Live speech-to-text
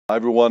Hi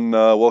everyone,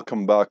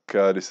 welcome back.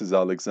 This is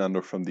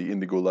Alexander from the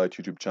Indigo Light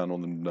YouTube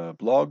channel and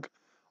blog.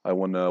 I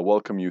want to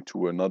welcome you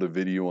to another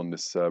video on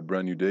this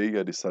brand new day.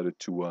 I decided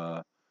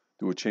to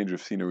do a change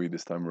of scenery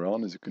this time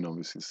around, as you can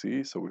obviously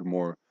see. So we're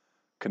more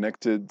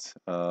connected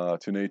to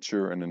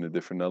nature and in a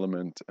different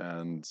element,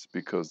 and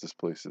because this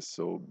place is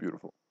so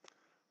beautiful.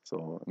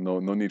 So no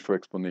need for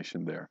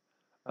explanation there.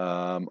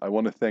 I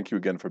want to thank you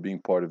again for being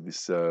part of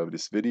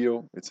this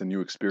video. It's a new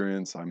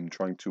experience. I'm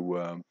trying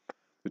to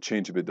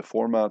change a bit the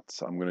format.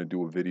 I'm going to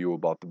do a video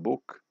about the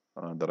book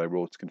that I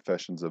wrote,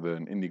 Confessions of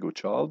an Indigo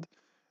Child,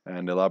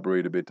 and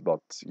elaborate a bit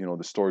about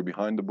the story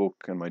behind the book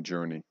and my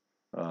journey.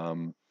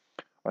 Um,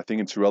 I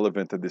think it's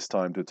relevant at this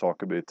time to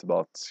talk a bit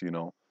about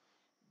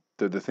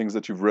the things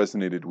that you've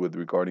resonated with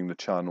regarding the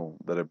channel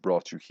that have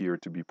brought you here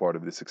to be part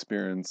of this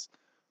experience,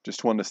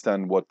 just to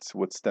understand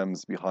what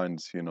stems behind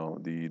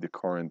the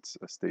current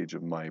stage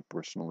of my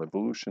personal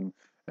evolution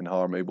and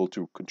how I'm able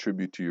to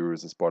contribute to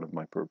yours as part of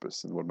my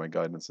purpose and what my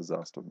guidance has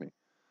asked of me.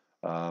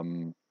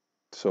 um,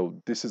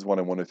 so this is what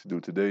I wanted to do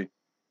today.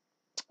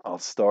 I'll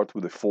start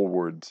with a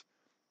foreword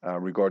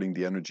regarding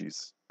the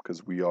energies,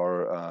 because we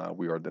are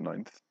the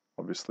ninth,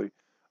 obviously.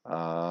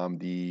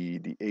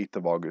 The 8th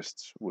of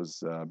August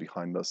was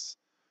behind us.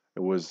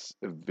 It was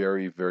a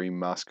very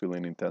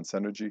masculine, intense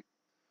energy.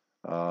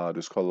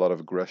 There's quite a lot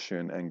of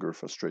aggression, anger,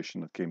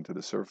 frustration that came to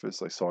the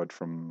surface. I saw it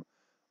from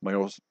my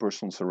own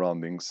personal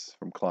surroundings,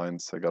 from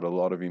clients. I got a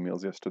lot of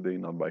emails yesterday,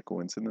 not by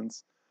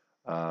coincidence.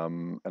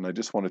 And I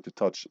just wanted to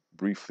touch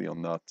briefly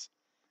on that.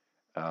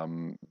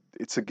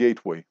 It's a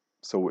gateway,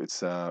 so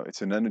it's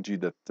an energy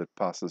that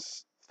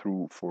passes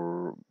through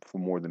for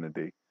more than a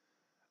day.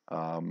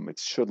 It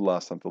should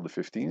last until the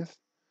 15th.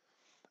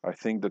 I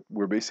think that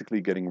we're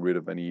basically getting rid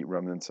of any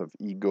remnants of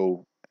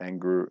ego,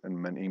 anger, and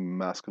many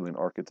masculine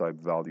archetype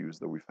values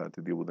that we've had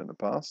to deal with in the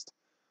past.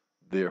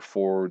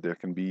 Therefore, there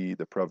can be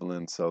the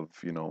prevalence of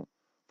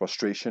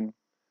frustration,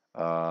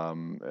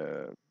 um,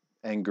 uh,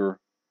 anger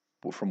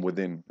from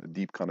within, a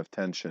deep kind of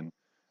tension,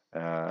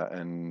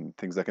 and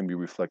things that can be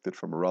reflected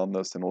from around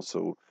us, and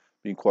also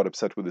being quite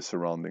upset with the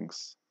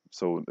surroundings.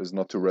 So as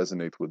not to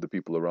resonate with the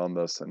people around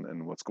us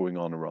and what's going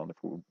on around. If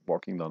we're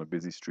walking down a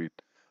busy street,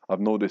 I've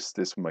noticed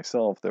this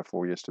myself.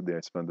 Therefore, yesterday I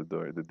spent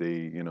the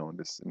day, in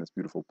this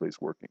beautiful place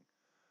working.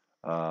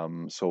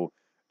 So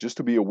just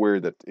to be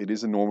aware that it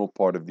is a normal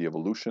part of the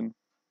evolution.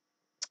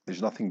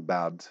 There's nothing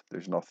bad.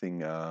 There's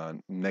nothing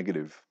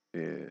negative,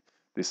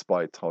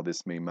 despite how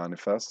this may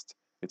manifest.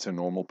 It's a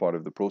normal part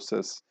of the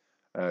process.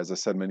 As I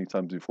said many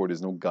times before,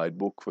 there's no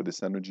guidebook for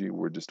this energy.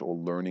 We're just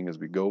all learning as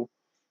we go.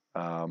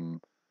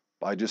 Um,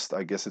 I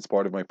guess it's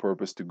part of my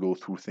purpose to go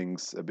through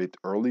things a bit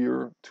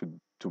earlier,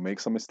 to make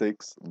some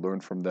mistakes,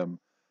 learn from them,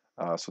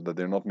 so that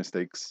they're not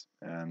mistakes,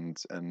 and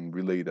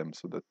relay them,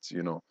 so that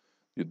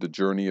the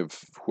journey of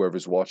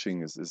whoever's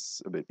watching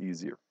is a bit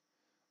easier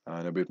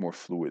and a bit more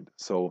fluid.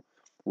 So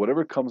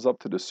whatever comes up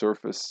to the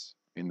surface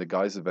in the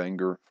guise of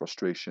anger,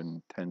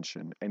 frustration,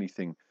 tension,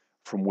 anything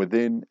from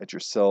within, at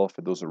yourself,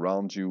 at those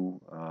around you,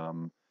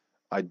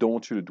 I don't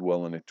want you to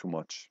dwell on it too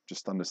much.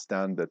 Just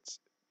understand that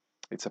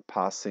it's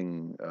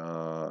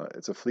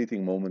a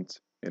fleeting moment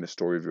in a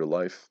story of your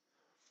life.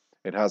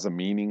 It has a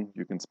meaning.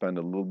 You can spend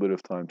a little bit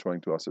of time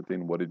trying to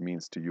ascertain what it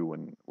means to you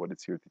and what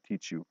it's here to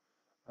teach you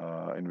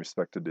in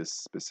respect to this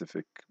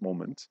specific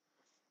moment,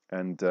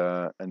 and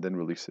then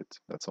release it.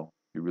 That's all.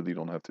 You really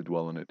don't have to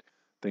dwell on it.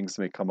 Things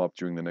may come up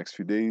during the next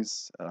few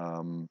days,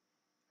 and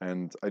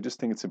I just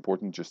think it's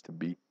important just to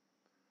be,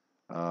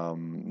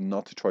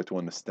 not to try to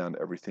understand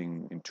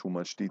everything in too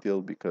much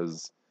detail,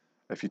 because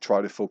if you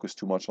try to focus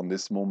too much on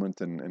this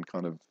moment and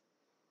kind of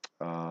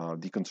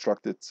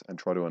deconstruct it and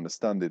try to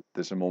understand it,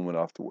 there's a moment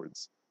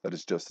afterwards that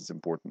is just as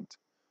important.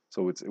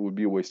 So it would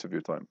be a waste of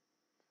your time.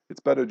 It's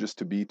better just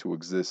to be, to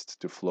exist,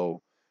 to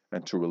flow,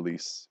 and to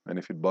release. And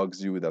if it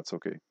bugs you, that's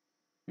okay.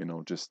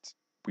 Just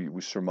we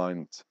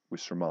surmount,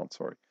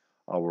 sorry,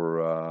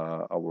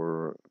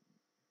 our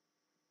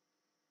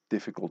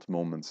difficult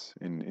moments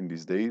in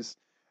these days,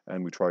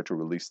 and we try to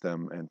release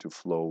them and to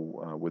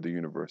flow with the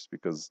universe,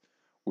 because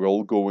we're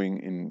all going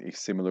in a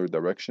similar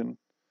direction.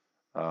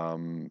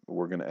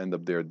 We're going to end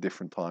up there at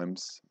different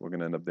times. We're going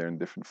to end up there in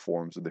different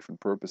forms with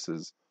different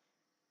purposes.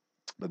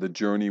 But the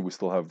journey, we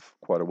still have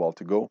quite a while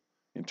to go,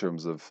 in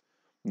terms of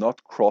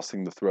not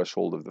crossing the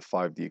threshold of the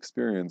 5D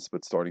experience,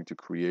 but starting to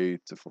create,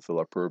 to fulfill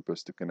our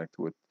purpose, to connect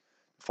with,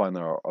 find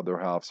our other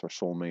halves, our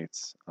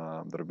soulmates,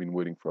 that have been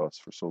waiting for us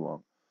for so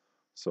long.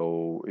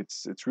 So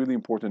it's really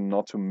important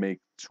not to make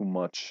too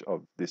much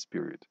of this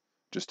period,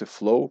 just to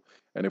flow.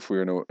 And if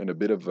we're in a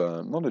bit of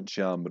a, not a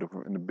jam, but if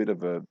we're in a bit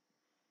of a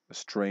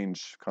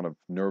strange kind of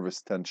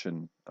nervous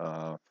tension,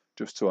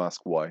 just to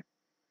ask why.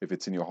 If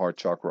it's in your heart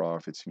chakra,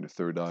 if it's in your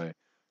third eye,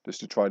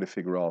 just to try to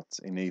figure out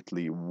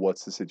innately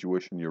what's the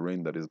situation you're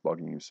in that is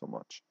bugging you so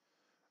much.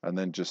 And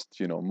then just,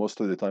 most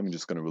of the time you're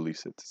just going to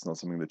release it. It's not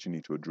something that you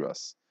need to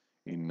address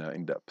in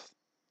depth.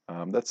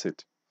 That's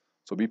it.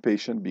 So be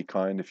patient, be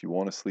kind. If you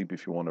want to sleep,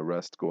 if you want to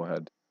rest, go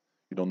ahead.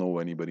 You don't know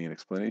anybody in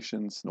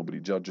explanations. Nobody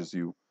judges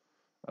you,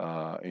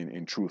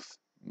 in truth,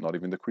 not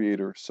even the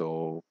creator.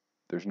 So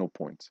there's no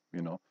point,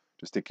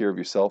 just take care of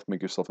yourself,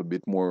 make yourself a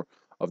bit more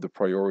of the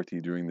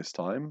priority during this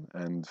time,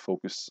 and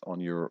focus on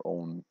your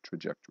own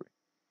trajectory.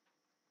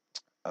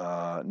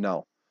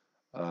 Now,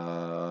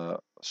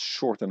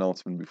 short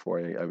announcement before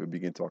I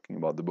begin talking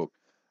about the book.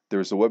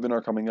 There's a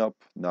webinar coming up,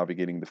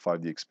 Navigating the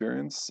 5D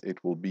Experience. It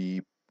will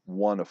be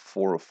one of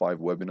 4 or 5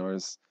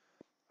 webinars,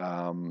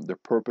 the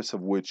purpose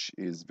of which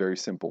is very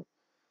simple.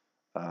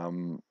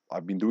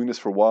 I've been doing this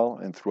for a while,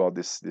 and throughout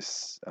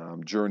this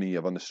journey,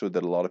 I've understood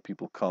that a lot of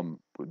people come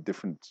with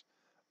different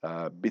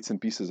bits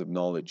and pieces of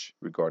knowledge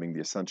regarding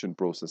the ascension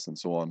process and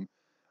so on.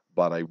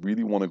 But I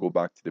really want to go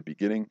back to the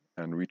beginning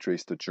and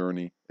retrace the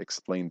journey,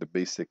 explain the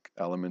basic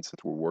elements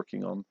that we're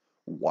working on,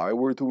 why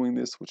we're doing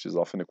this, which is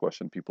often a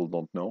question people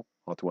don't know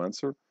how to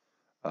answer.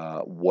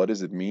 What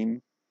does it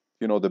mean?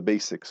 The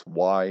basics.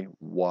 Why,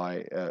 what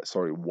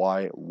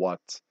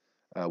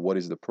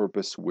is the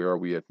purpose? Where are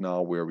we at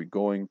now? Where are we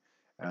going?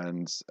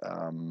 And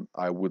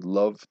I would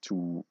love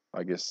to,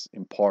 I guess,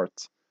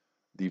 impart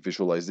the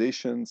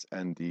visualizations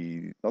and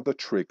not the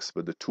tricks,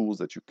 but the tools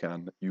that you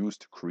can use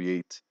to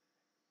create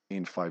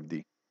in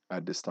 5D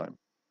at this time.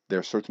 There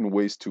are certain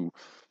ways to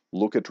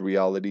look at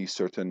reality,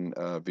 certain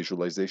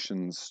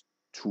visualizations,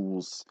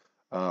 tools,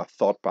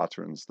 thought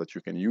patterns that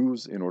you can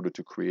use in order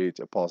to create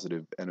a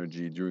positive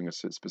energy during a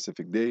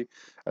specific day,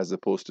 as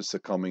opposed to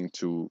succumbing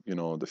to,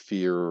 the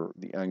fear,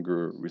 the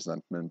anger,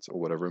 resentment, or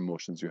whatever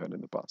emotions you had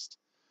in the past.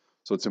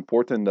 So it's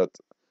important that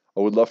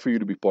I would love for you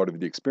to be part of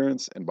the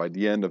experience, and by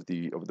the end of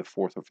the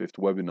 4th or 5th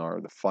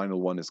webinar, the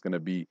final one is going to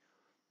be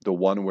the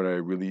one where I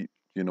really,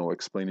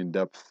 explain in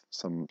depth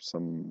some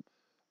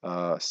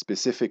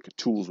specific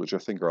tools which I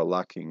think are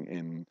lacking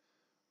in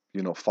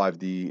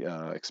 5D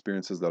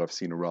experiences that I've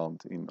seen around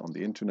on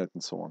the internet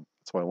and so on.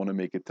 That's why I want to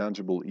make it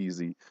tangible,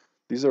 easy.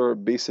 These are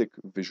basic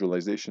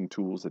visualization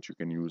tools that you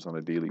can use on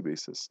a daily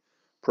basis,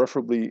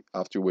 preferably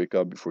after you wake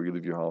up, before you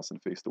leave your house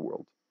and face the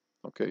world.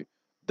 Okay,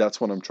 that's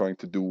what I'm trying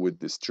to do with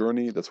this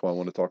journey. That's why I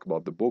want to talk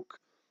about the book.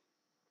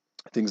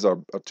 Things are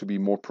to be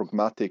more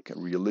pragmatic,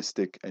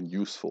 realistic, and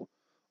useful.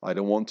 I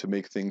don't want to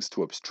make things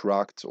too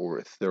abstract or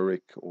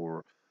etheric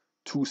or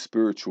too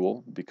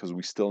spiritual, because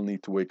we still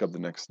need to wake up the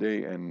next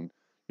day and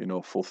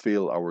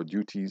fulfill our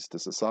duties to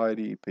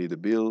society, pay the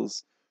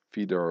bills,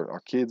 feed our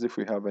kids if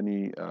we have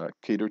any,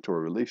 cater to our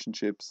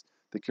relationships,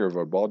 take care of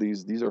our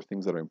bodies. These are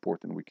things that are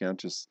important. We can't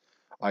just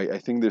I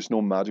think there's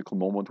no magical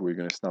moment where you're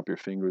going to snap your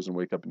fingers and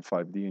wake up in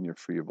 5D and you're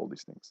free of all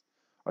these things.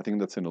 I think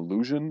that's an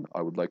illusion.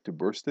 I would like to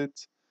burst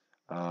it,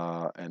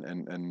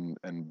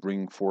 and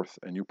bring forth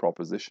a new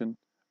proposition.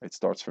 It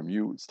starts from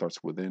you, it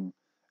starts within,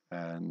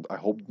 and I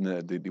hope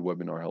the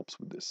webinar helps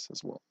with this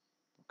as well.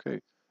 Okay,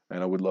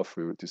 and I would love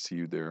for you to see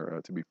you there,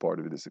 to be part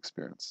of this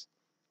experience.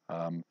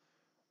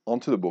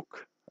 Onto the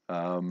book.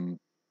 I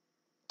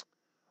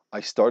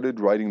started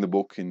writing the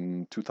book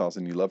in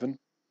 2011.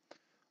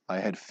 I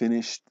had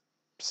finished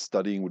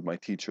studying with my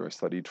teacher. I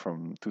studied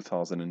from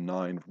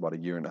 2009 for about a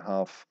year and a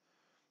half,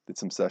 did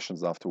some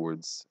sessions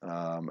afterwards,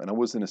 and I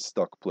was in a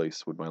stuck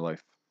place with my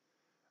life.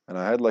 And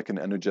I had like an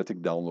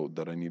energetic download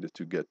that I needed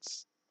to get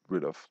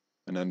rid of,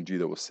 an energy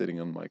that was sitting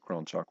on my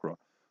crown chakra.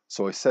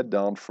 So I sat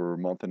down for a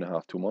month and a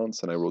half, 2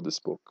 months, and I wrote this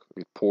book.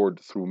 It poured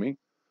through me.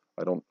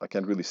 I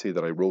can't really say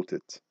that I wrote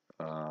it.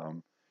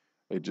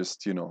 It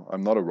just,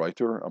 I'm not a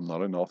writer. I'm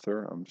not an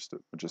author. I'm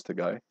just a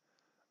guy.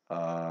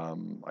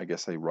 I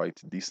guess I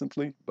write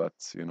decently, but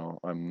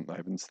I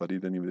haven't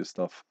studied any of this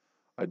stuff.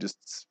 I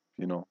just,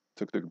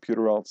 took the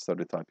computer out,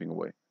 started typing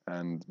away,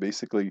 and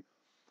basically,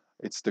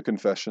 it's the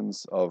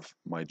confessions of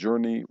my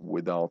journey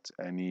without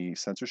any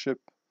censorship.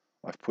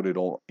 I've put it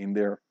all in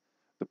there.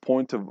 The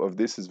point of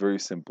this is very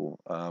simple.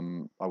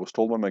 I was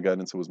told by my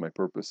guidance it was my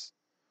purpose,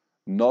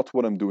 not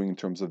what I'm doing in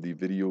terms of the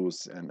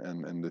videos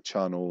and the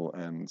channel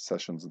and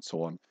sessions and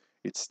so on.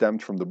 It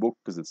stemmed from the book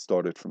because it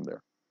started from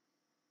there.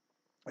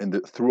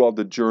 And throughout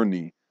the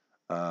journey,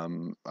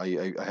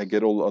 I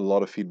get a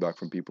lot of feedback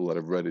from people that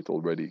have read it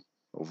already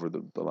over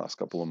the last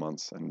couple of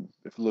months and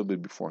a little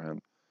bit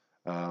beforehand.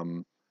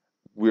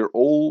 We're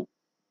all,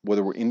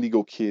 whether we're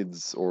indigo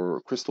kids or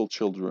crystal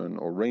children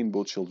or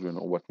rainbow children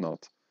or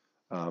whatnot,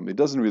 it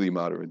doesn't really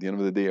matter. At the end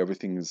of the day,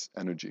 everything is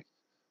energy,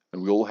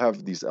 and we all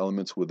have these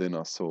elements within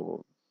us.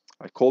 So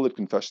I call it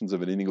Confessions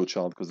of an Indigo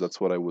Child because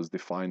that's what I was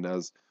defined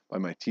as by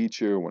my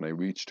teacher when I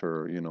reached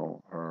her,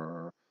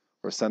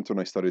 her center, and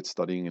I started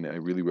studying, and I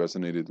really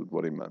resonated with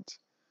what it meant.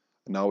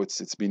 Now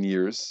it's been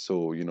years,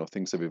 so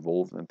things have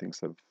evolved and things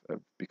have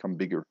become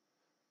bigger,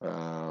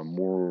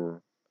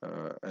 more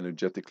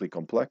energetically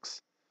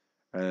complex,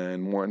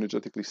 and more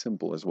energetically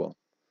simple as well.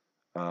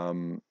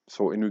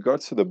 So in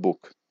regards to the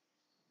book,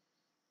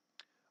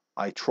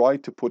 I try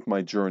to put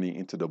my journey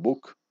into the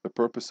book, the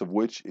purpose of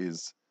which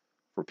is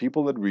for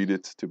people that read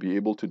it to be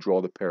able to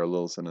draw the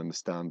parallels and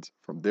understand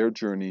from their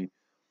journey,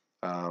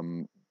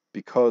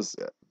 because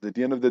at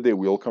the end of the day,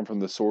 we all come from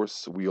the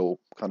source, we all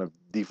kind of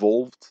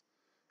devolved,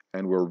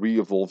 and we're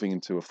re-evolving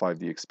into a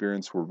 5D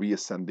experience, we're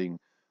reascending.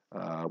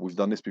 We've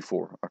done this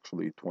before,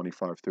 actually,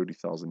 25,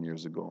 30,000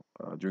 years ago,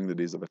 during the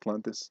days of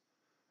Atlantis.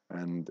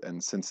 And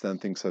since then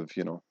things have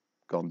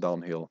gone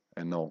downhill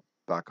and now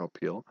back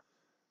uphill.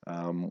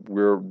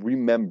 We're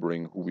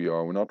remembering who we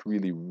are. We're not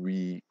really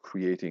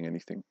recreating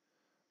anything.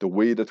 The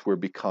way that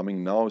we're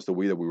becoming now is the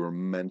way that we were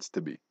meant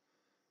to be.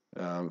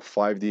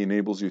 5D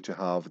enables you to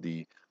have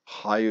the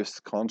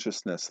highest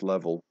consciousness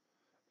level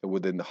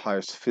within the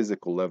highest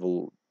physical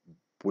level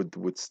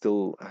with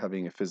still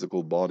having a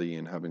physical body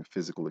and having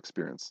physical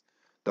experience.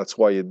 That's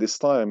why at this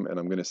time, and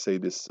I'm going to say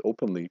this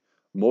openly,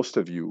 most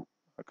of you,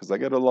 because I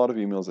get a lot of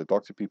emails, I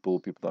talk to people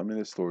tell me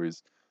their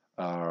stories,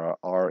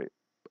 are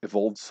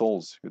evolved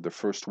souls, the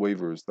first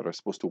wavers that are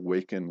supposed to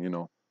awaken,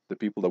 the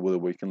people that will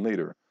awaken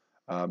later.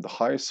 The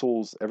highest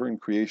souls ever in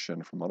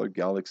creation from other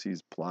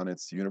galaxies,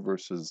 planets,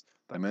 universes,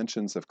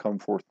 dimensions have come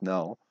forth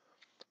now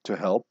to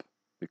help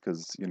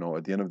because,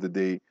 at the end of the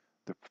day,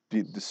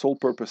 the sole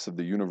purpose of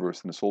the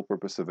universe and the sole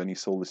purpose of any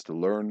soul is to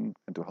learn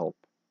and to help.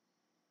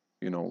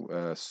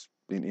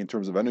 In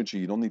terms of energy,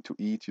 you don't need to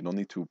eat, you don't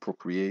need to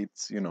procreate,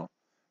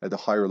 at the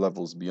higher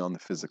levels beyond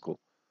the physical.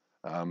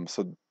 So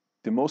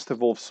the most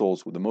evolved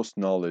souls with the most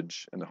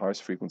knowledge and the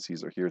highest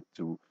frequencies are here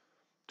to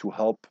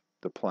help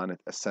the planet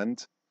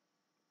ascend,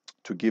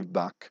 to give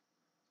back,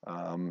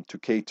 to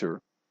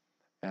cater,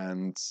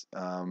 and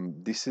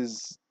this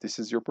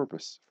is your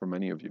purpose for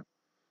many of you,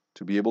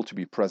 to be able to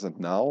be present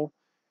now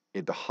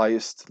at the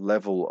highest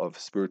level of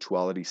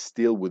spirituality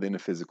still within a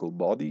physical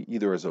body,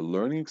 either as a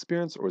learning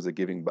experience or as a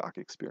giving back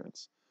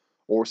experience,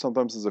 or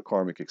sometimes as a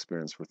karmic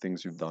experience for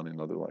things you've done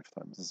in other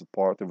lifetimes. This is a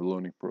part of the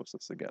learning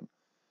process again.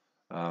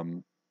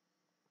 Um,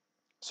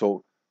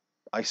 so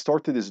I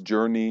started this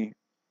journey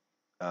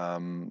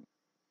um,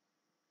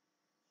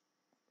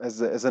 as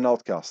an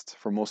outcast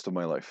for most of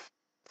my life,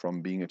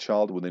 from being a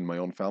child within my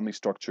own family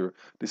structure.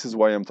 This is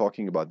why I'm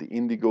talking about the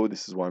indigo.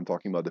 This is why I'm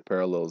talking about the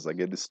parallels. I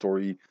get this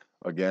story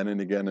again and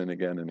again and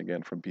again and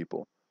again from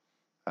people.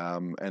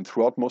 And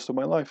throughout most of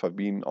my life, I've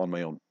been on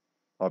my own.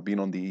 I've been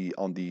on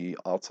the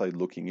outside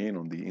looking in,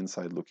 on the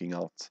inside looking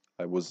out.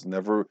 I was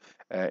never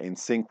in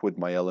sync with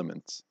my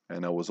elements,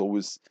 and I was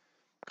always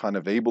kind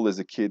of able as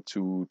a kid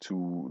to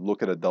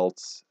look at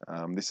adults.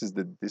 This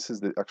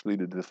is actually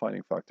the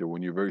defining factor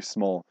when you're very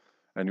small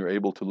and you're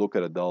able to look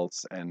at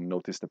adults and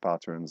notice the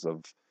patterns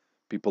of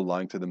people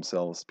lying to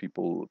themselves,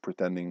 people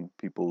pretending,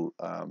 people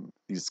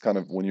these kind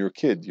of, when you're a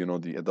kid,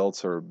 the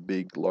adults are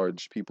big,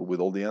 large people with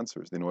all the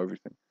answers. They know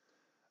everything.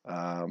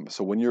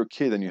 So when you're a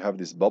kid and you have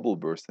this bubble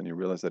burst and you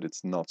realize that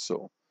it's not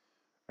so,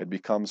 it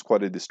becomes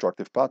quite a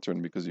destructive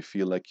pattern because you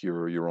feel like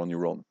you're on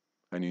your own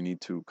and you need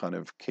to kind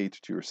of cater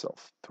to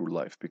yourself through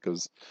life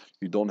because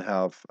you don't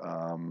have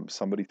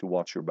somebody to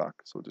watch your back,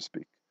 so to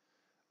speak.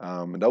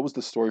 And that was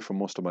the story for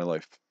most of my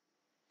life.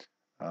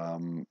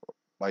 Um,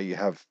 I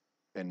have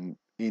an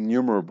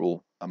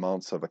innumerable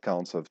amounts of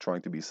accounts of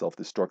trying to be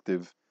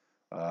self-destructive,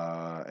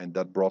 and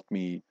that brought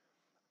me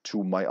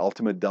to my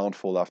ultimate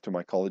downfall after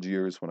my college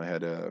years when I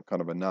had a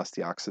kind of a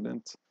nasty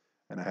accident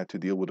and I had to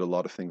deal with a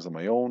lot of things on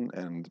my own.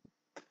 And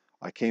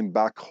I came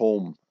back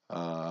home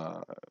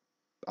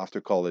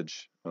after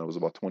college when I was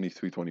about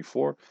 23,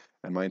 24,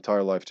 and my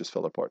entire life just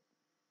fell apart.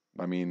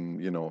 I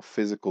mean,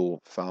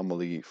 physical,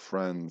 family,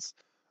 friends,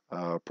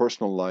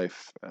 personal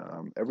life,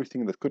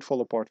 everything that could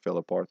fall apart fell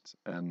apart.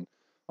 And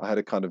I had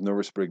a kind of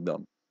nervous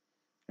breakdown.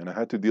 And I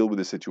had to deal with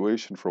the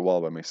situation for a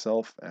while by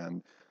myself.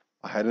 And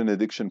I had an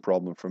addiction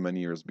problem for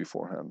many years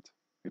beforehand.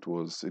 It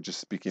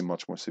just became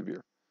much more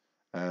severe.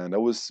 And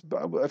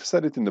I've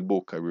said it in the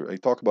book. I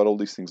talk about all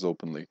these things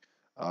openly.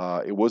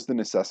 It was the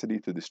necessity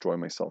to destroy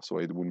myself, so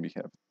I wouldn't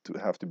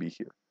have to be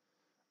here.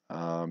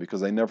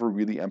 Because I never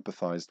really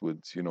empathized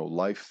with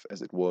life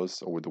as it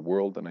was or with the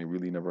world, and I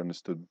really never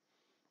understood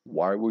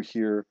why we're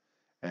here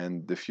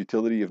and the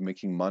futility of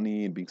making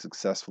money and being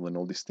successful and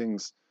all these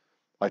things.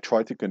 I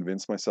tried to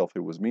convince myself it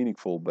was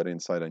meaningful, but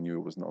inside I knew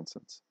it was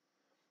nonsense.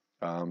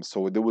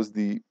 So there was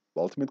the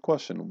ultimate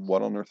question: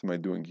 what on earth am I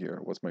doing here?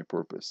 What's my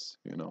purpose?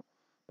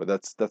 But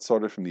that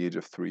started from the age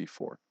of 3,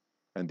 4,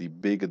 and the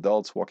big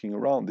adults walking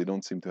around, they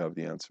don't seem to have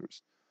the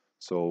answers.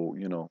 So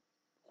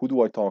who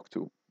do I talk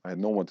to? I had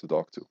no one to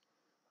talk to.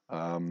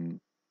 Um,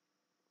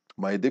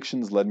 my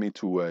addictions led me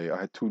to I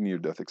had 2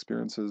 near-death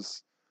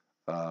experiences.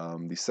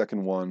 The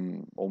second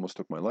one almost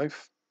took my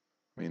life.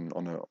 I mean,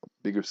 on a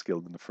bigger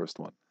scale than the first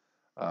one.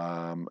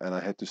 And I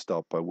had to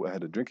stop. I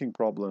had a drinking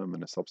problem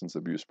and a substance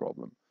abuse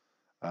problem.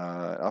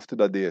 After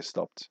that day, I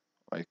stopped.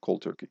 I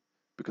cold turkey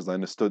because I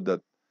understood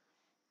that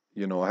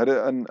I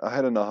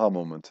had an aha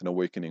moment, an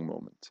awakening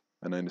moment,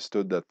 and I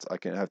understood that I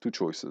can have 2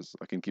 choices.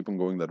 I can keep on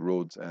going that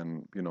road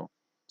and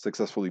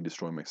successfully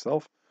destroy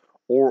myself,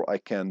 or I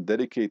can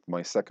dedicate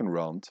my second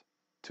round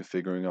to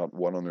figuring out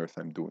what on earth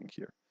I'm doing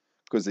here,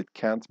 because it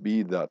can't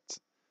be that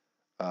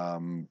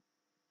um,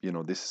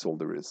 this is all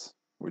there is.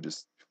 We're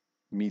just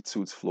meat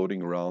suits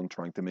floating around,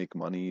 trying to make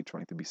money,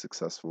 trying to be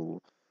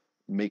successful,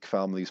 make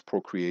families,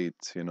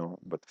 procreate,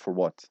 but for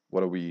what?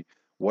 What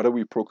are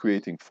we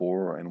procreating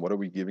for, and what are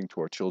we giving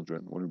to our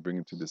children when we bring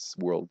into this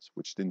world,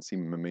 which didn't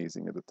seem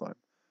amazing at the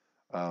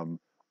time.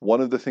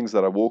 One of the things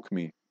that awoke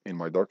me in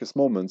my darkest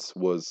moments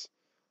was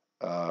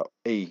uh,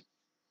 a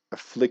a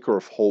flicker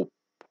of hope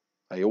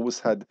I always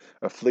had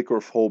a flicker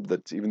of hope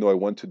that even though I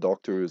went to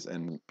doctors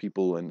and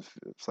people and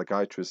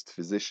psychiatrists,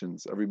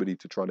 physicians, everybody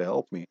to try to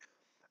help me,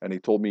 and they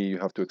told me you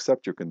have to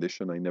accept your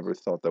condition, I never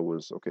thought that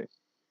was okay.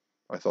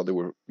 I thought they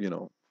were,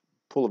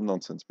 full of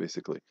nonsense,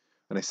 basically.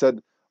 And I said,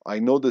 I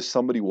know there's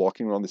somebody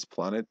walking around this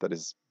planet that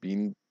has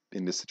been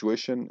in this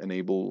situation and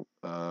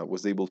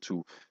was able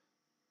to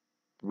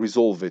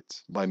resolve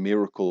it by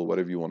miracle,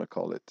 whatever you want to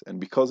call it. And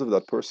because of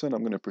that person,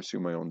 I'm going to pursue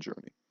my own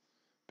journey.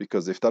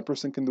 Because if that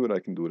person can do it, I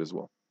can do it as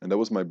well. And that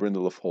was my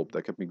brindle of hope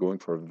that kept me going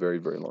for a very,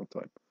 very long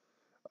time.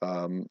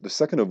 The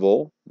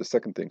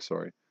second thing,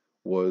 sorry,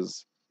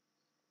 was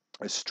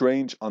a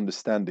strange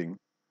understanding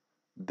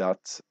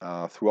that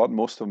throughout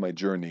most of my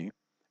journey,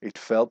 it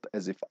felt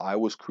as if I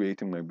was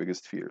creating my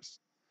biggest fears,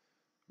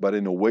 but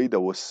in a way that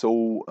was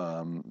so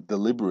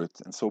deliberate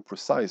and so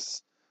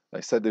precise.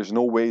 I said, there's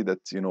no way that,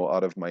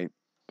 out of my,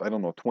 I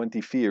don't know,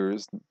 20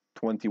 fears,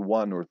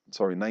 21 or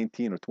sorry,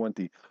 19 or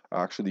 20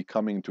 are actually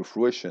coming to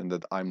fruition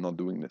that I'm not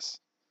doing this.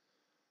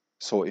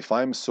 So if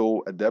I'm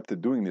so adept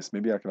at doing this,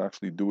 maybe I can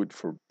actually do it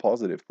for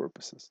positive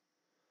purposes.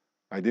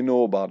 I didn't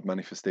know about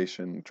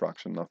manifestation,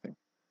 attraction, nothing.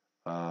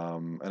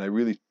 And I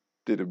really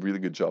did a really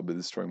good job at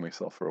destroying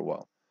myself for a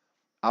while.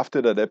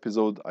 After that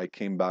episode, I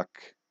came back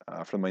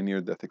from my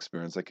near death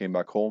experience. I came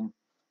back home.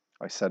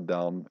 I sat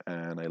down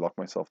and I locked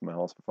myself in my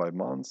house for 5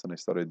 months and I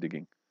started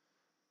digging.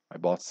 I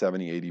bought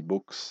 70, 80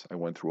 books. I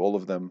went through all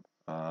of them,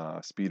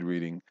 speed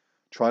reading,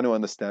 trying to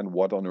understand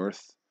what on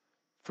earth,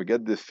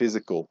 forget the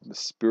physical, the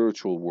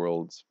spiritual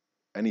worlds,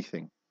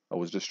 anything. I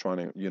was just trying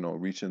to,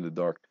 reach in the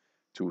dark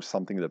to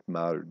something that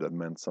mattered, that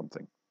meant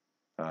something.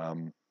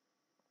 Um,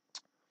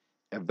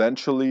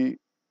 Eventually,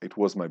 it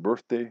was my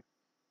birthday.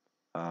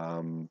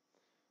 Um,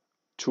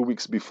 2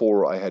 weeks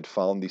before, I had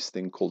found this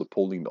thing called the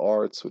Pauline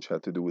Arts, which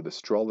had to do with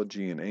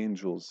astrology and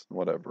angels,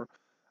 whatever.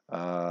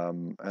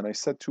 And I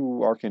said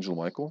to Archangel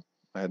Michael,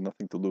 I had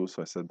nothing to lose,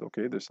 so I said,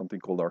 okay, there's something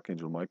called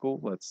Archangel Michael.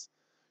 Let's,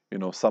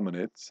 summon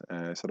it.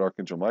 And I said,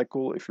 Archangel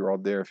Michael, if you're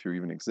out there, if you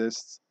even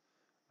exist,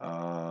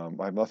 I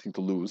have nothing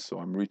to lose, so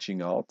I'm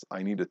reaching out.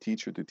 I need a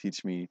teacher to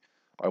teach me.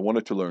 I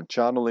wanted to learn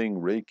channeling,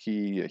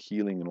 Reiki,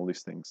 healing, and all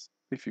these things.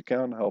 If you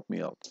can, help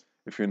me out.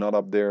 If you're not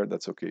up there,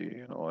 that's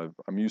okay.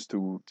 I'm used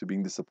to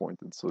being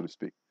disappointed, so to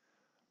speak.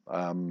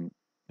 Um,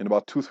 and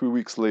about 2, 3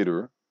 weeks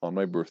later, on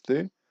my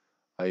birthday,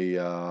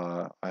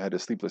 I had a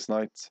sleepless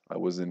night. I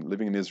was in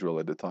living in Israel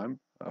at the time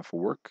for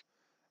work,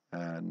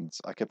 and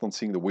I kept on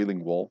seeing the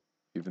Wailing Wall,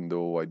 even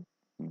though I'm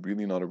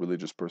really not a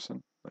religious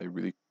person. I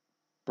really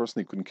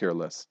personally couldn't care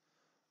less.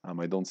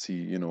 I don't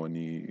see,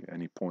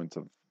 any point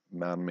of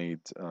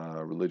man-made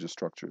religious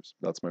structures.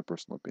 That's my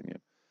personal opinion.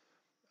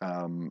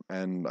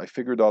 And I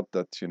figured out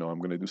that, I'm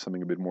going to do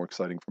something a bit more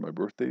exciting for my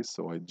birthday.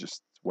 So I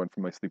just went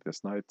for my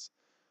sleepless nights,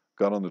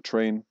 got on the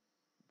train,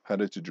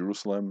 headed to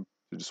Jerusalem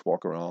to just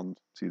walk around,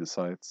 see the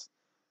sights,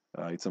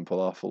 eat some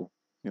falafel,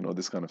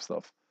 this kind of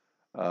stuff.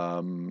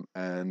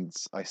 And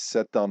I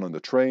sat down on the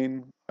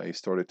train. I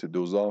started to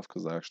doze off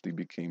because I actually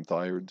became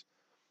tired.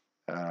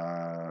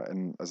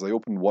 And as I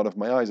opened one of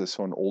my eyes, I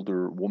saw an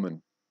older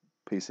woman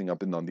pacing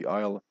up and down the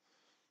aisle.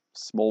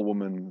 Small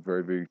woman,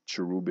 very, very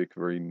cherubic,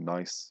 very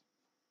nice,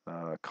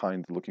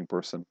 kind looking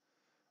person.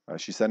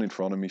 She sat in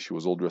front of me. She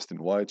was all dressed in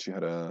white. She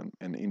had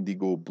an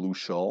indigo blue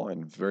shawl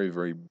and very,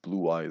 very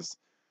blue eyes.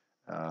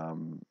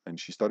 And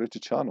she started to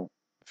channel.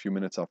 A few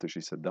minutes after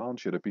she sat down,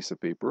 she had a piece of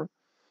paper.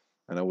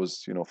 And I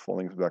was,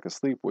 falling back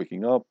asleep,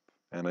 waking up.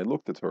 And I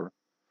looked at her.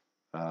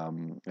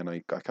 And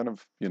I kind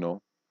of,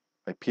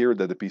 I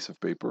peered at a piece of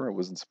paper. I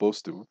wasn't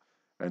supposed to.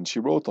 And she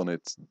wrote on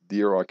it,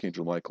 Dear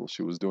Archangel Michael.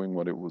 She was doing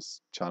what it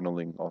was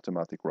channeling,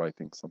 automatic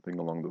writing, something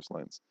along those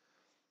lines.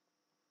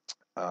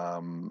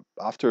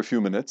 After a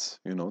few minutes,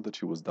 that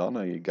she was done,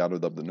 I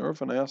gathered up the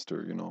nerve and I asked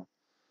her,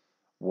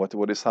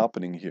 what is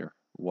happening here?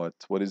 What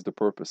is the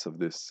purpose of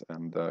this?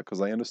 And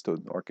because I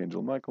understood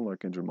Archangel Michael,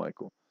 Archangel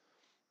Michael.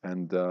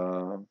 And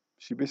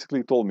she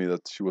basically told me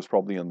that she was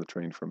probably on the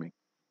train for me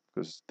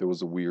because there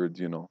was a weird,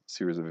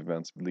 series of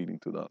events leading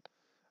to that.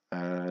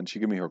 And she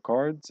gave me her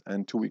cards,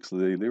 and 2 weeks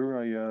later,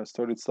 I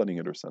started studying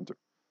at her center,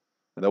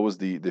 and that was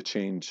the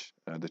change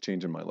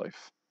in my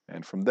life.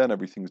 And from then,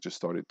 everything just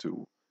started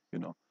to, you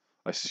know,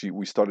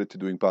 we started to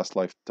doing past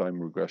lifetime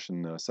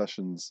regression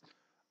sessions,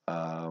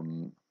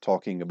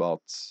 talking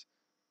about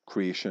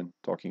creation,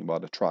 talking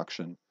about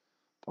attraction,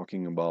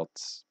 talking about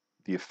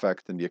the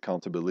effect and the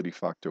accountability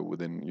factor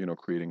within,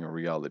 creating a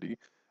reality.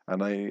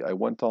 And I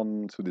went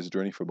on through this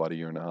journey for about a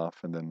year and a half,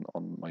 and then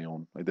on my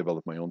own, I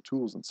developed my own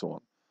tools and so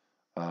on.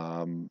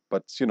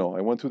 But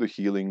I went through the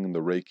healing and the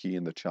Reiki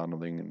and the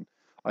channeling, and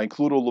I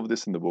include all of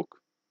this in the book.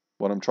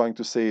 What I'm trying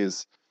to say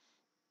is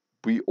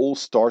we all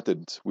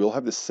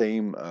have the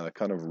same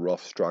kind of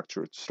rough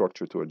structure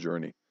to a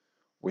journey.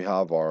 We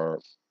have our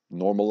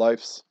normal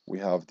lives, we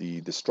have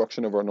the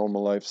destruction of our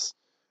normal lives,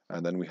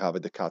 and then we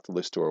have the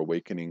catalyst to our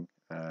awakening.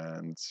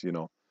 And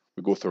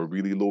we go through a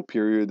really low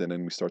period, and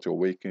then we start to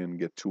awaken,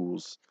 get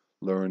tools,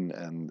 learn,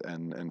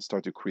 and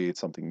start to create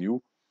something new.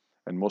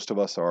 And most of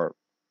us are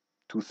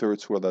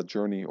 2/3 through that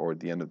journey or at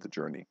the end of the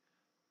journey.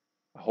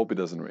 I hope it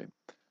doesn't rain.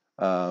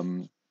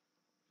 Um,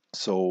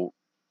 so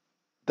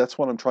that's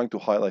what I'm trying to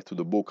highlight to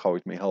the book, how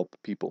it may help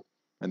people.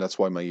 And that's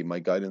why my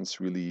guidance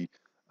really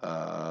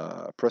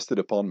pressed it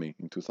upon me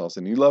in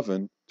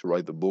 2011 to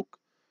write the book.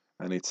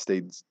 And it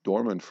stayed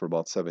dormant for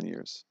about 7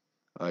 years.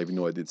 Even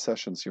though I did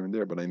sessions here and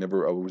there, but I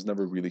was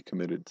never really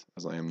committed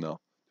as I am now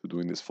to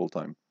doing this full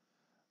time.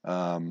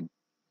 Um,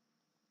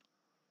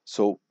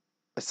 so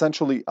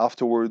essentially,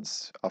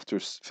 afterwards, after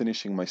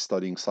finishing my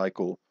studying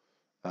cycle,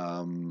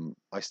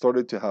 I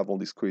started to have all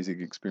these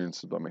crazy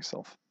experiences by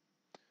myself.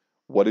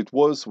 What it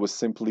was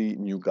simply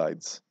new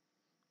guides.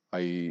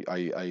 I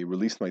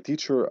released my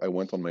teacher, I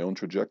went on my own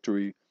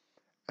trajectory,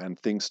 and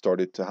things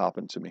started to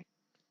happen to me.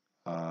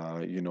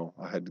 You know,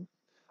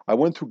 I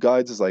went through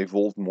guides as I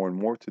evolved more and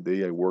more.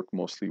 Today, I work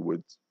mostly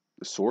with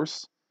the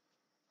source.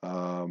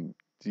 The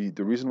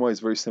reason why is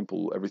very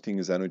simple. Everything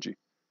is energy,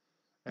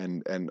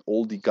 and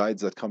all the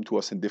guides that come to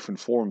us in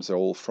different forms are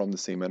all from the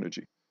same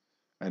energy.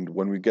 And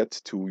when we get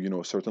to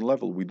a certain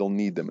level, we don't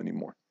need them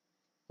anymore.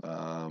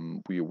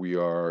 We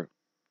are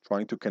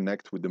trying to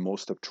connect with the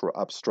most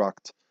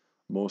abstract,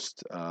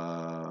 most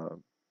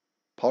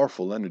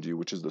powerful energy,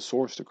 which is the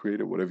source, the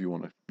creator, whatever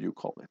you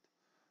call it.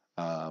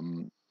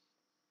 Um,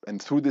 and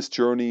through this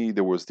journey,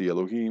 there was the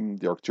Elohim,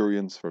 the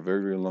Arcturians for a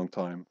very, very long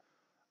time,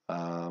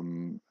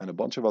 and a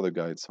bunch of other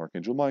guides,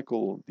 Archangel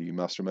Michael, the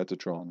Master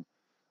Metatron,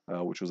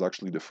 which was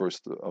actually the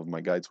first of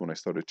my guides when I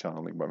started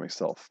channeling by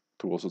myself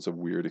through all sorts of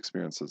weird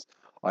experiences.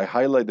 I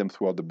highlight them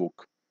throughout the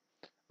book.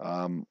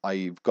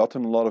 I've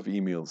gotten a lot of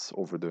emails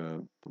over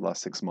the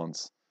last 6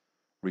 months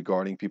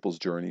regarding people's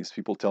journeys.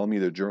 People tell me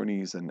their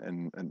journeys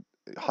and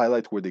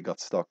highlight where they got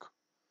stuck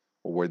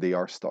or where they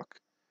are stuck.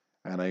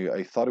 And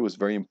I thought it was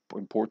very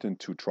important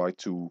to try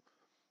to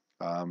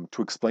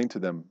explain to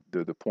them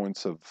the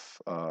points of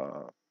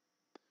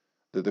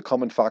the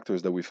common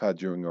factors that we've had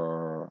during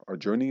our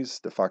journeys.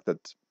 The fact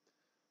that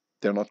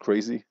they're not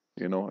crazy.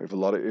 You know, if a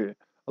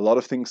lot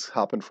of things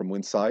happen from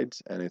inside,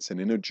 and it's an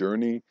inner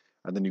journey,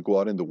 and then you go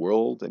out in the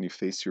world and you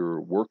face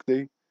your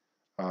workday.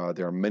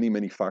 There are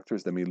many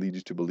factors that may lead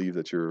you to believe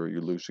that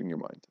you're losing your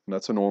mind, and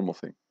that's a normal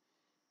thing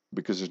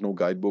because there's no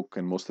guidebook,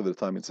 and most of the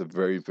time it's a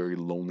very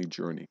lonely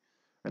journey.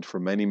 And for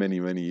many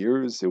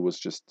years, it was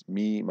just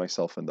me,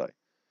 myself, and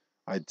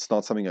it's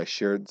not something I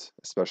shared,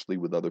 especially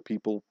with other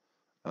people,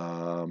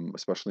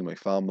 especially my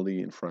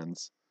family and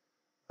friends.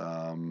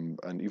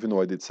 And even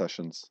though I did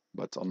sessions,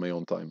 but on my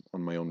own time,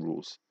 on my own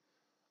rules.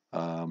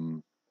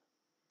 Um,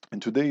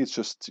 and today it's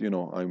just,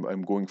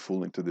 I'm going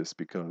full into this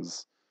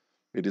because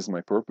it is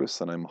my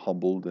purpose, and I'm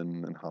humbled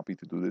and happy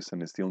to do this.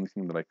 And it's the only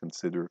thing that I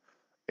consider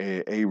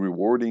a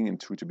rewarding and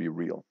two to be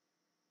real.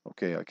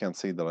 Okay, I can't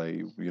say that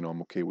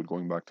I'm okay with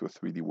going back to a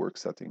 3D work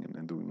setting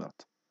and doing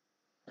that.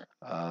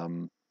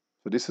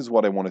 So this is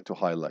what I wanted to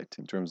highlight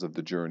in terms of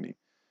the journey.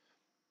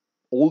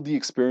 All the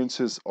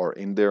experiences are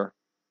in there.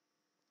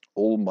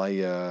 All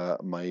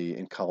my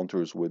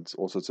encounters with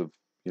all sorts of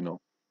you know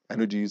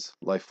energies,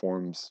 life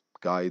forms,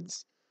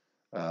 guides,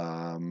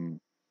 um,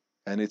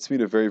 and it's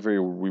been a very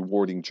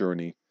rewarding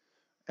journey.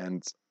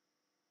 And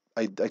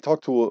I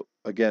talk to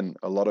again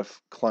a lot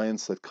of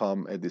clients that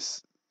come at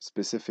this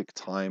specific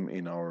time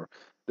in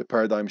the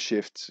paradigm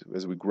shift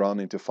as we ground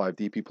into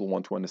 5D. People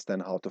want to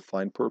understand how to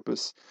find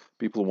purpose.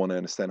 People want to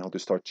understand how to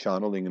start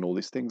channeling and all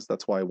these things.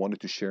 That's why I wanted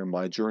to share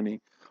my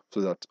journey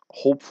so that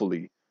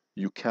hopefully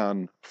you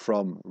can,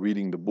 from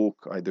reading the book,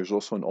 there's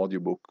also an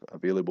audiobook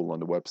available on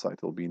the website.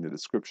 It'll be in the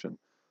description.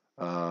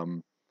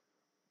 Um,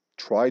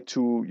 Try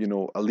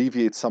to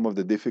alleviate some of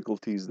the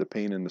difficulties, the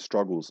pain and the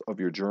struggles of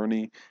your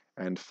journey,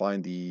 and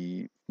find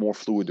the more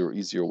fluid or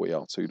easier way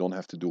out so you don't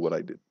have to do what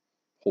I did,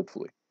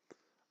 hopefully.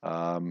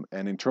 And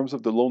in terms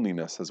of the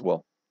loneliness as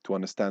well, to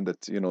understand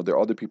that there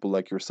are other people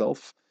like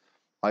yourself.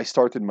 I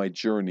started my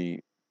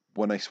journey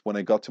when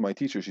I got to my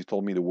teacher. She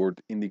told me the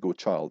word indigo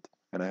child,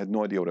 and I had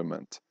no idea what it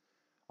meant.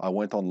 I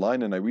went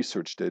online and I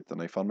researched it,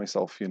 and I found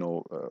myself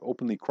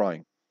openly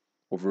crying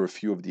over a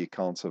few of the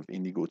accounts of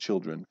indigo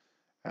children.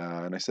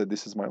 And I said,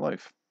 this is my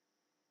life.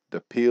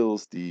 The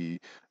pills, the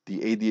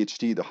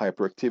ADHD, the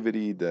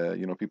hyperactivity,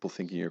 the people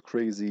thinking you're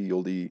crazy,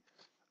 all the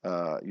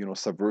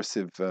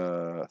subversive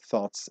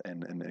thoughts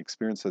and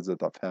experiences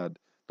that I've had,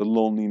 the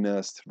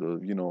loneliness, the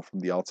from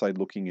the outside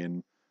looking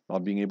in,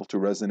 not being able to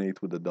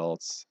resonate with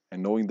adults,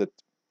 and knowing that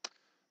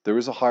there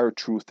is a higher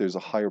truth, there's a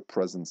higher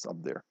presence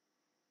up there,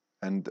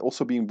 and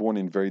also being born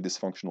in very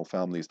dysfunctional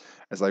families.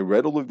 As I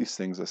read all of these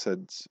things, I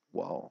said,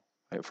 wow.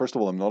 First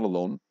of all, I'm not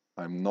alone.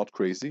 I'm not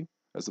crazy,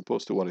 as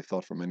opposed to what I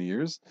thought for many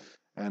years.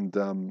 And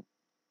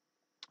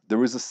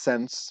there is a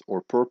sense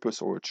or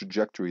purpose or a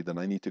trajectory that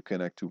I need to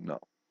connect to now.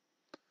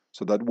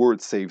 So that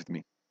word saved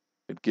me.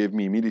 It gave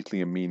me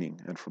immediately a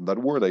meaning. And from that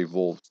word, I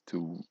evolved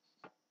to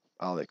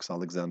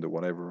Alexander,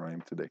 whatever I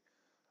am today.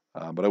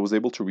 But I was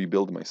able to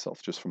rebuild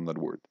myself just from that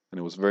word. And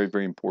it was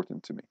very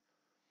important to me.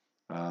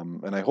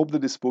 And I hope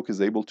that this book is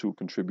able to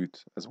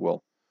contribute as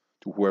well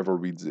to whoever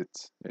reads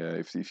it.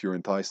 If you're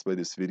enticed by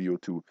this video,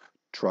 to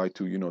try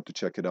to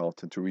check it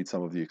out and to read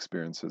some of the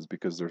experiences,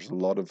 because there's a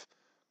lot of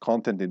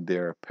content in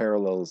there,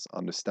 parallels,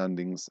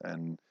 understandings,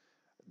 and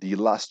The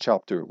last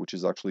chapter, which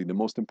is actually the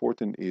most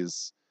important,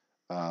 is,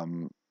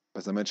 um,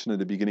 as I mentioned at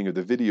the beginning of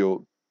the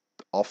video,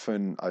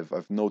 often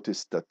I've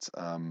noticed that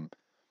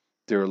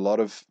there are a lot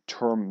of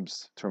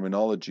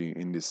terminology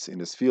in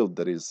this field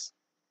that is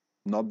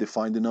not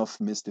defined enough,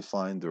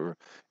 misdefined, or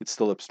it's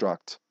still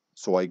abstract.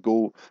 So I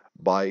go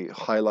by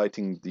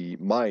highlighting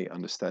my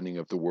understanding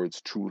of the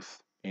words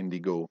truth,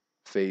 indigo,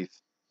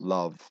 faith,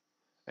 love,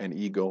 and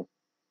ego,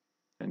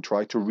 and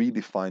try to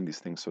redefine these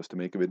things so as to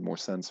make a bit more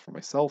sense for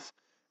myself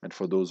and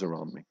for those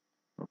around me.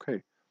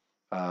 Okay,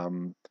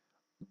 um,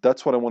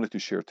 that's what I wanted to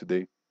share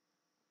today.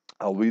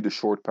 I'll read a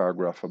short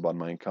paragraph about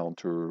my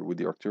encounter with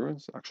the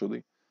Arcturians.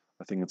 Actually,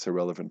 I think it's a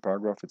relevant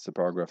paragraph. It's the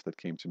paragraph that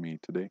came to me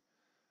today.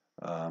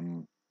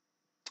 Um,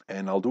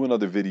 and I'll do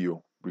another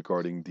video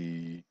regarding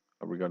the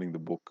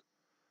book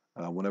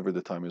whenever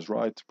the time is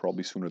right,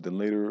 probably sooner than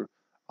later.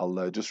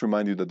 I'll just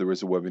remind you that there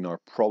is a webinar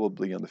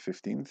probably on the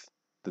 15th.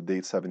 The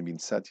dates haven't been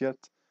set yet,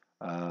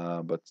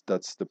 but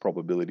that's the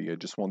probability. I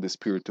just want this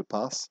period to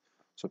pass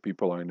so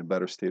people are in a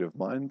better state of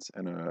mind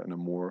and in a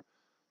more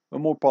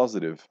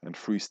positive and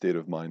free state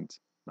of mind.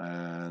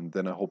 And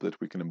then I hope that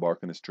we can embark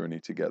on this journey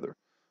together.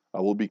 I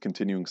will be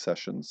continuing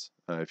sessions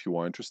if you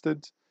are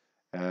interested.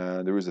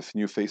 And there is a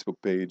new Facebook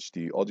page.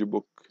 The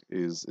audiobook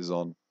is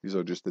on. These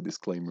are just the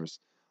disclaimers.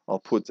 I'll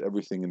put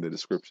everything in the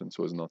description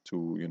so as not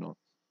to,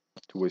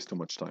 to waste too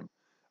much time.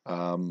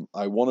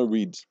 I want to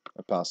read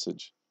a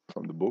passage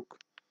from the book.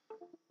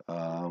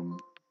 Um,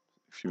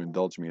 if you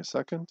indulge me a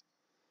second.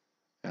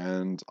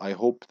 And I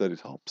hope that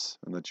it helps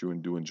and that you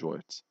do enjoy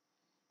it.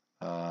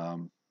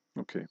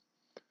 Okay.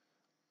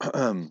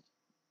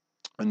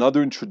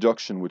 Another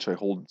introduction which I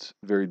hold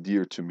very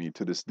dear to me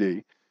to this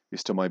day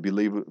is to my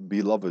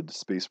beloved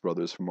space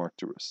brothers from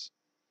Arcturus.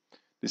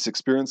 This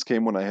experience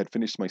came when I had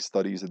finished my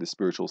studies at the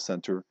spiritual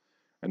center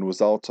and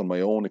was out on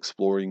my own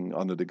exploring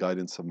under the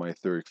guidance of my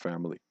etheric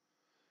family.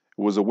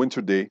 It was a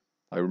winter day.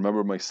 I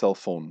remember my cell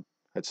phone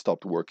had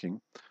stopped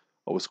working.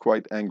 I was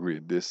quite angry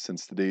at this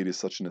since today it is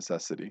such a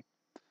necessity.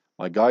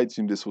 My guides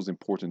knew this was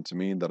important to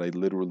me and that I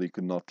literally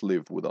could not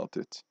live without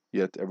it.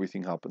 Yet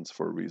everything happens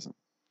for a reason.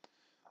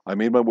 I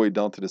made my way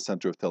down to the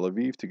center of Tel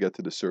Aviv to get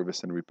to the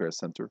service and repair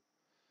center.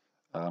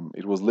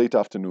 It was late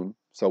afternoon,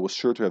 so I was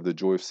sure to have the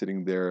joy of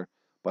sitting there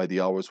by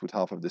the hours with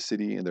half of the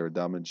city and their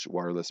damaged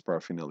wireless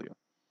paraphernalia.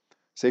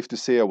 Safe to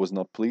say I was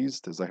not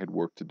pleased, as I had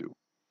work to do.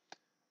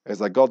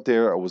 As I got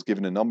there, I was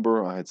given a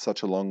number. I had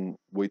such a long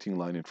waiting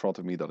line in front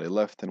of me that I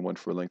left and went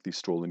for a lengthy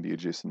stroll in the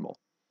adjacent mall.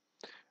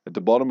 At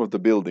the bottom of the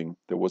building,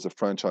 there was a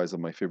franchise of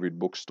my favorite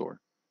bookstore,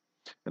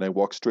 and I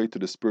walked straight to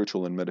the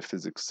spiritual and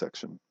metaphysics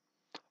section.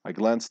 I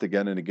glanced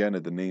again and again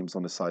at the names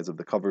on the sides of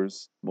the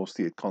covers,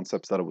 mostly at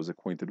concepts that I was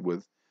acquainted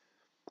with.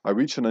 I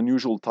reached an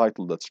unusual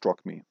title that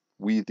struck me,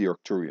 We the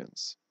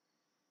Arcturians.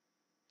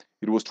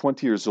 It was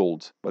 20 years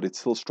old, but it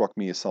still struck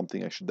me as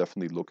something I should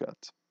definitely look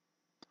at.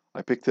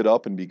 I picked it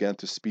up and began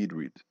to speed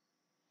read.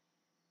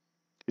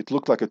 It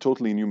looked like a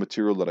totally new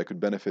material that I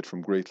could benefit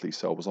from greatly,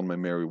 so I was on my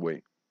merry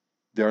way.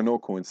 There are no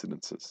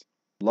coincidences.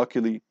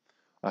 Luckily,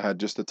 I had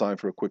just the time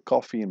for a quick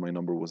coffee and my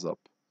number was up.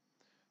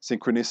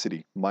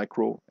 Synchronicity,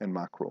 micro and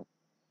macro.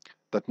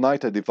 That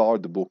night I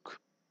devoured the book.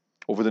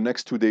 Over the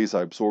next 2 days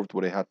I absorbed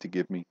what they had to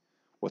give me,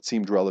 what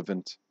seemed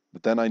relevant,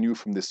 but then I knew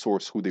from this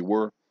source who they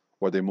were,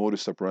 what their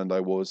modus operandi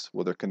was,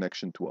 what their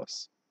connection to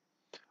us.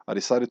 I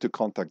decided to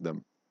contact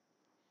them.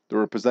 The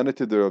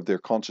representative of their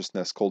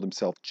consciousness called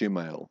himself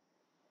Jimael.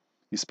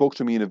 He spoke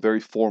to me in a very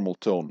formal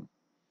tone.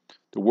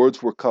 The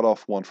words were cut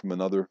off one from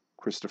another,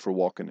 Christopher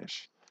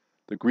Walkenish.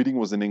 The greeting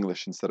was in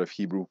English instead of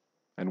Hebrew,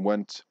 and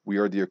went, We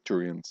are the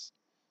Arcturians.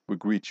 We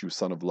greet you,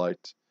 Son of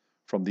Light,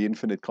 from the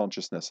infinite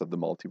consciousness of the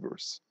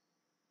multiverse.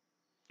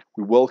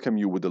 We welcome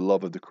you with the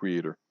love of the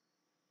Creator.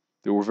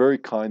 They were very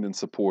kind and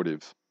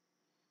supportive.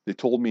 They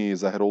told me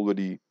as I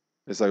already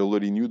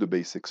knew the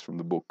basics from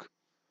the book,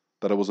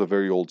 that I was a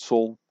very old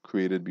soul,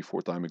 created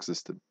before time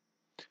existed.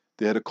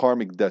 They had a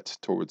karmic debt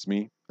towards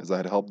me, as I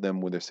had helped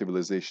them when their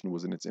civilization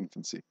was in its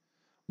infancy,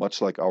 much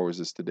like ours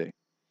is today.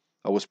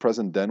 I was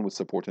present then with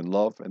support and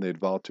love, and they had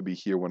vowed to be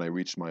here when I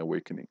reached my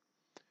awakening.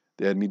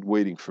 They had been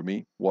waiting for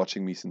me,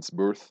 watching me since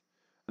birth,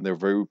 and they were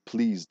very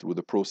pleased with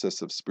the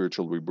process of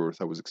spiritual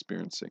rebirth I was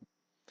experiencing.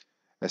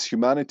 As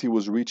humanity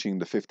was reaching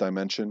the fifth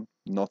dimension,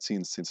 not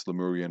seen since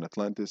Lemuria and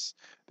Atlantis,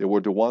 they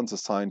were the ones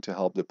assigned to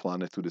help the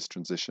planet through this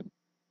transition.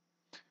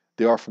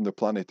 They are from the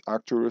planet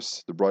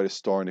Arcturus, the brightest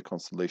star in the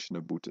constellation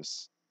of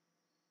Bootes.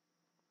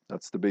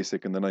 That's the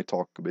basic, and then I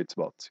talk a bit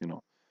about,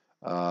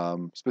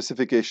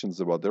 specifications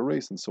about their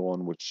race and so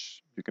on,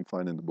 which you can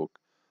find in the book.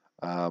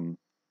 In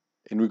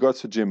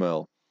regards to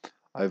Jimael,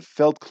 I've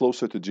felt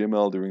closer to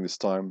Jimael during this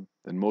time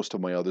than most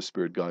of my other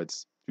spirit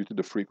guides due to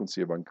the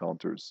frequency of our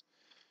encounters.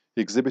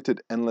 He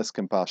exhibited endless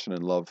compassion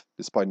and love,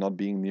 despite not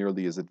being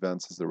nearly as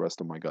advanced as the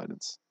rest of my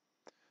guidance.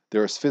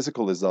 They're as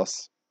physical as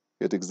us,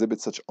 yet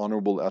exhibit such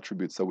honorable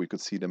attributes that we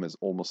could see them as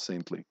almost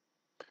saintly.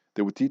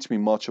 They would teach me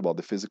much about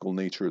the physical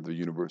nature of the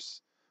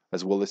universe,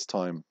 as well as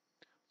time,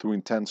 through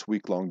intense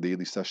week-long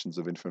daily sessions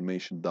of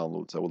information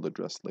downloads I will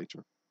address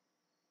later.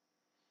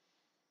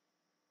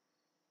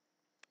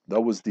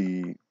 that was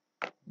the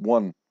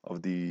one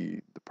of the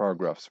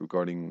paragraphs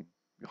regarding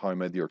how I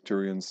met the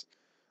Arcturians.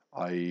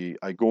 I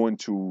go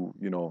into,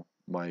 you know,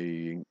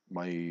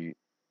 my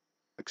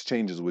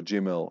exchanges with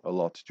Gmail a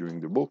lot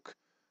during the book,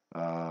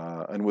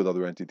 and with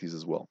other entities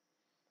as well.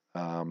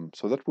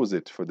 So that was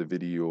it for the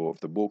video of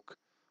the book.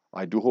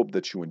 I do hope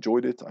that you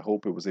enjoyed it. I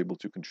hope it was able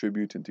to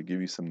contribute and to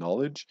give you some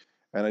knowledge.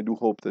 And I do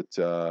hope that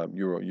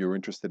you're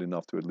interested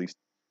enough to at least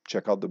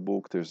check out the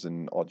book. There's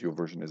an audio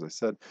version, as I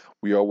said.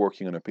 We are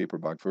working on a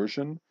paperback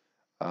version,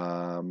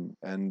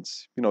 and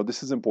you know,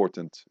 this is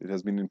important. It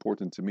has been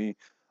important to me.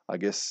 I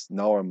guess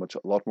now I'm a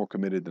lot more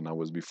committed than I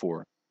was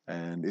before,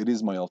 and it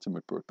is my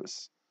ultimate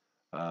purpose.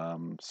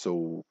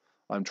 So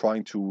I'm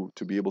trying to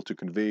be able to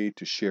convey,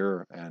 to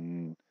share,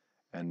 and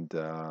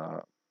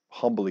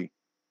humbly,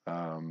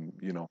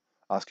 you know,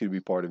 ask you to be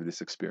part of this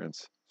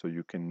experience, so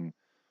you can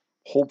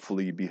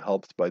hopefully be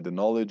helped by the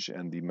knowledge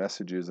and the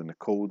messages and the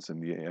codes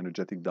and the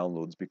energetic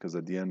downloads. Because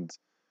at the end,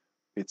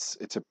 it's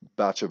a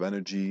batch of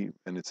energy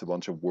and it's a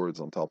bunch of words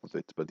on top of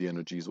it, but the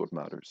energy is what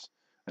matters,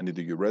 and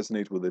either you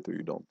resonate with it or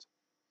you don't.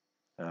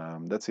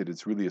 That's it.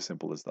 It's really as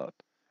simple as that.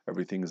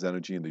 Everything is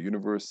energy in the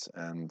universe,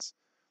 and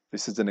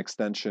this is an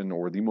extension,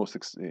 or the most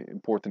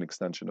important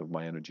extension of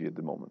my energy at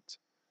the moment.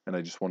 And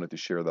I just wanted to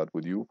share that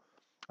with you.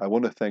 I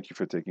want to thank you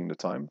for taking the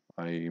time.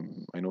 I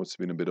know it's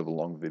been a bit of a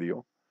long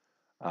video.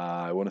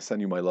 I want to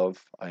send you my love.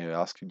 I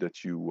ask you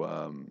that you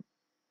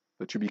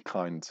be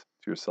kind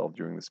to yourself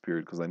during this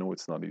period, because I know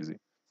it's not easy.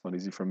 It's not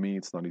easy for me.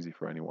 It's not easy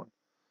for anyone.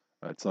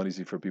 It's not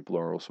easy for people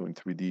who are also in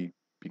 3D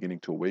beginning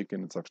to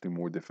awaken. It's actually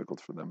more difficult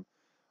for them.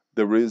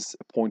 There is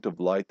a point of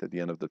light at the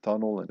end of the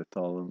tunnel, and the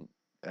tunnel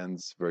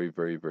ends very,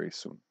 very, very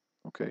soon.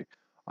 Okay.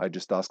 I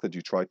just ask that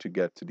you try to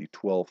get to the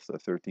 12th,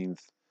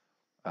 13th,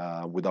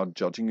 without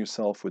judging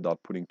yourself, without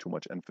putting too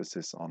much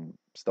emphasis on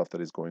stuff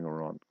that is going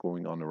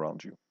on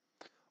around you.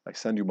 I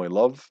send you my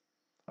love.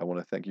 I want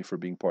to thank you for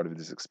being part of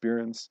this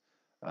experience.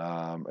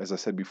 As I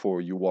said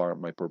before, you are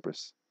my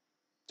purpose,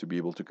 to be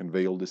able to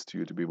convey all this to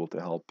you, to be able to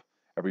help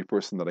every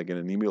person that I get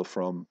an email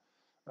from,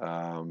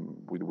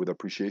 with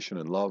appreciation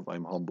and love.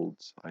 I'm humbled.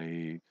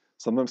 I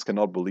sometimes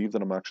cannot believe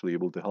that I'm actually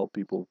able to help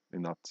people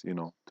in that, you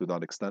know, to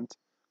that extent,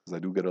 because I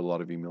do get a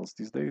lot of emails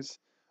these days.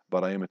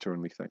 But I am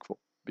eternally thankful,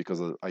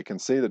 because I can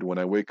say that when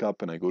I wake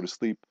up and I go to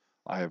sleep,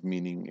 I have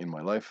meaning in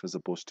my life, as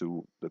opposed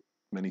to the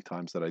many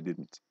times that I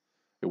didn't.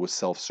 It was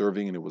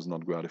self-serving and it was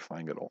not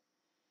gratifying at all.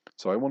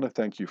 So I want to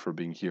thank you for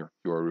being here.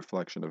 You're a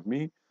reflection of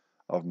me,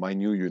 of my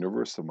new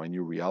universe, of my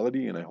new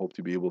reality, and I hope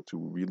to be able to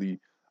really,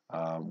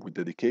 with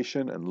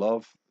dedication and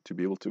love, to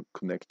be able to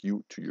connect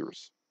you to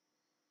yours.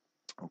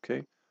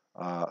 Okay.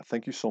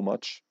 Thank you so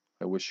much.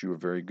 I wish you a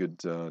very good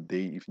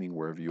day, evening,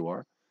 wherever you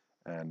are,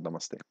 and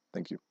namaste.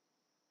 Thank you.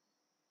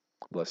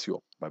 Bless you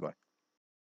all. Bye bye.